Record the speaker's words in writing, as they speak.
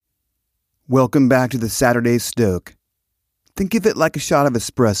Welcome back to the Saturday Stoke. Think of it like a shot of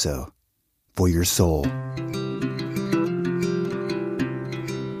espresso for your soul.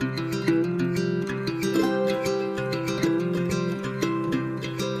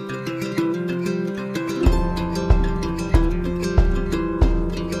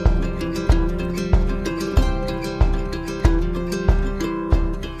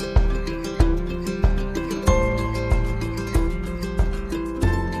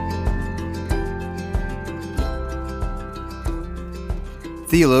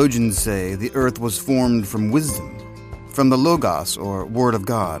 Theologians say the earth was formed from wisdom, from the Logos, or Word of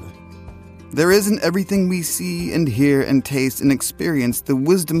God. There is in everything we see and hear and taste and experience the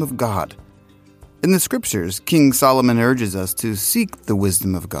wisdom of God. In the Scriptures, King Solomon urges us to seek the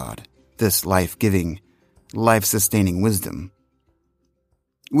wisdom of God, this life-giving, life-sustaining wisdom.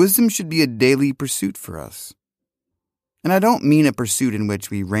 Wisdom should be a daily pursuit for us. And I don't mean a pursuit in which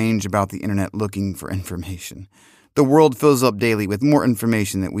we range about the internet looking for information. The world fills up daily with more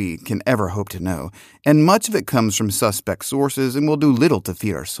information than we can ever hope to know, and much of it comes from suspect sources and will do little to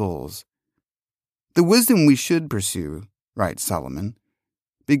feed our souls. The wisdom we should pursue, writes Solomon,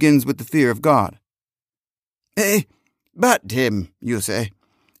 begins with the fear of God. But Tim, you say,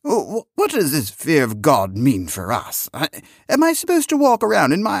 what does this fear of God mean for us? Am I supposed to walk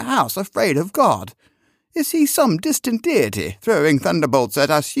around in my house afraid of God? Is he some distant deity throwing thunderbolts at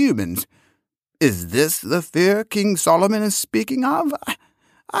us humans? Is this the fear King Solomon is speaking of?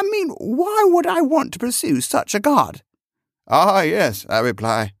 I mean, why would I want to pursue such a God? Ah, yes, I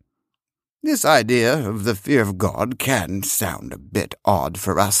reply. This idea of the fear of God can sound a bit odd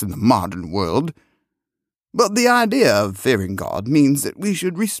for us in the modern world. But the idea of fearing God means that we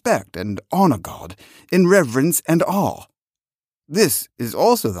should respect and honor God in reverence and awe. This is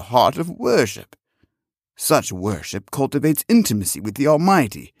also the heart of worship. Such worship cultivates intimacy with the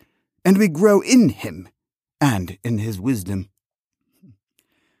Almighty, and we grow in Him and in His wisdom.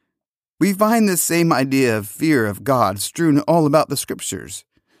 We find this same idea of fear of God strewn all about the Scriptures,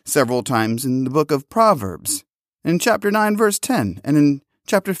 several times in the book of Proverbs, in chapter 9, verse 10, and in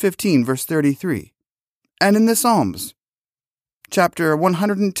chapter 15, verse 33, and in the Psalms, chapter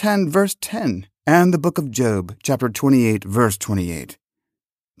 110, verse 10, and the book of Job, chapter 28, verse 28.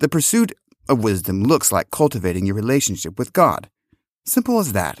 The pursuit of wisdom looks like cultivating your relationship with God. Simple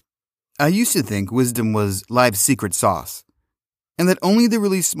as that. I used to think wisdom was life's secret sauce, and that only the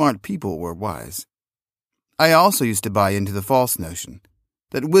really smart people were wise. I also used to buy into the false notion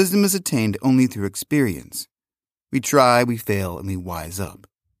that wisdom is attained only through experience. We try, we fail, and we wise up.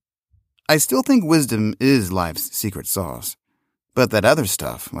 I still think wisdom is life's secret sauce, but that other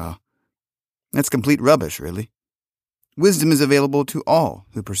stuff, well, that's complete rubbish, really. Wisdom is available to all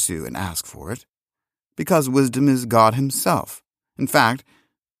who pursue and ask for it, because wisdom is God Himself. In fact,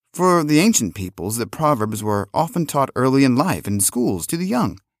 for the ancient peoples, the Proverbs were often taught early in life in schools to the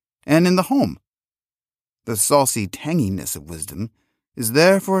young and in the home. The saucy tanginess of wisdom is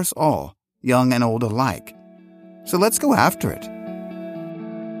there for us all, young and old alike. So let's go after it.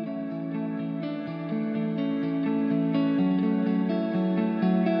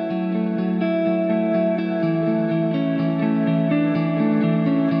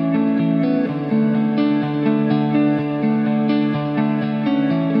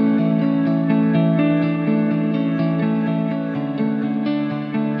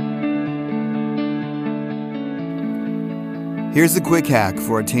 Here's a quick hack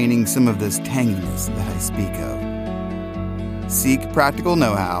for attaining some of this tanginess that I speak of. Seek practical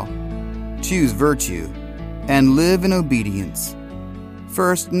know-how, choose virtue, and live in obedience.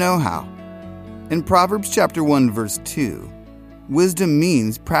 First, know-how. In Proverbs chapter 1, verse 2, wisdom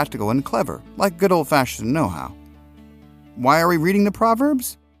means practical and clever, like good old-fashioned know-how. Why are we reading the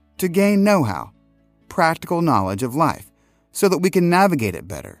Proverbs? To gain know-how, practical knowledge of life, so that we can navigate it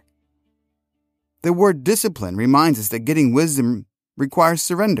better. The word discipline reminds us that getting wisdom requires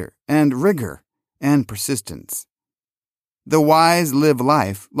surrender and rigor and persistence. The wise live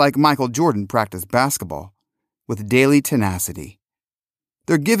life like Michael Jordan practiced basketball, with daily tenacity.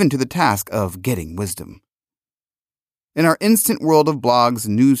 They're given to the task of getting wisdom. In our instant world of blogs,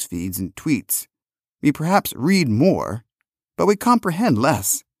 news feeds, and tweets, we perhaps read more, but we comprehend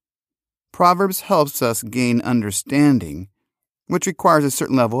less. Proverbs helps us gain understanding, which requires a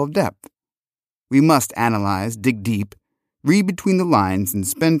certain level of depth. We must analyze, dig deep, read between the lines, and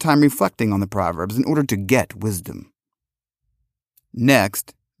spend time reflecting on the Proverbs in order to get wisdom.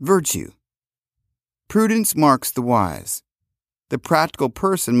 Next, virtue. Prudence marks the wise. The practical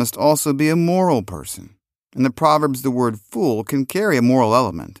person must also be a moral person. In the Proverbs, the word fool can carry a moral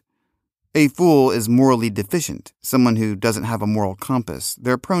element. A fool is morally deficient, someone who doesn't have a moral compass.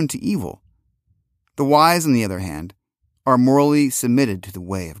 They're prone to evil, The wise, on the other hand, are morally submitted to the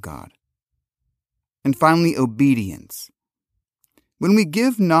way of God. And finally, obedience. When we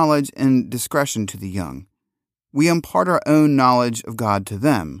give knowledge and discretion to the young, we impart our own knowledge of God to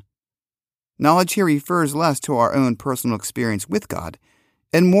them. Knowledge here refers less to our own personal experience with God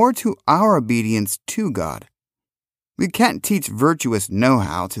and more to our obedience to God. We can't teach virtuous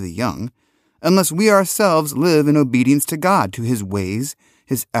know-how to the young unless we ourselves live in obedience to God, to His ways,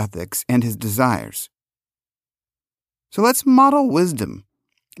 His ethics, and His desires. So let's model wisdom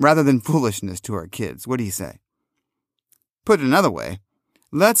rather than foolishness to our kids. What do you say? Put another way,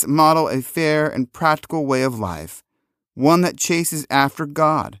 let's model a fair and practical way of life, one that chases after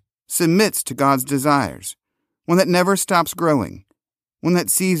God, submits to God's desires, one that never stops growing, one that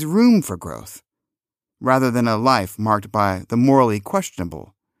sees room for growth, rather than a life marked by the morally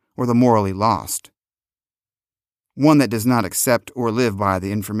questionable or the morally lost, one that does not accept or live by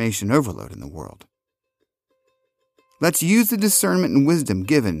the information overload in the world. Let's use the discernment and wisdom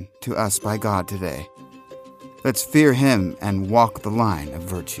given to us by God today. Let's fear Him and walk the line of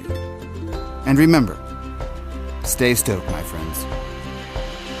virtue. And remember, stay stoked, my friends.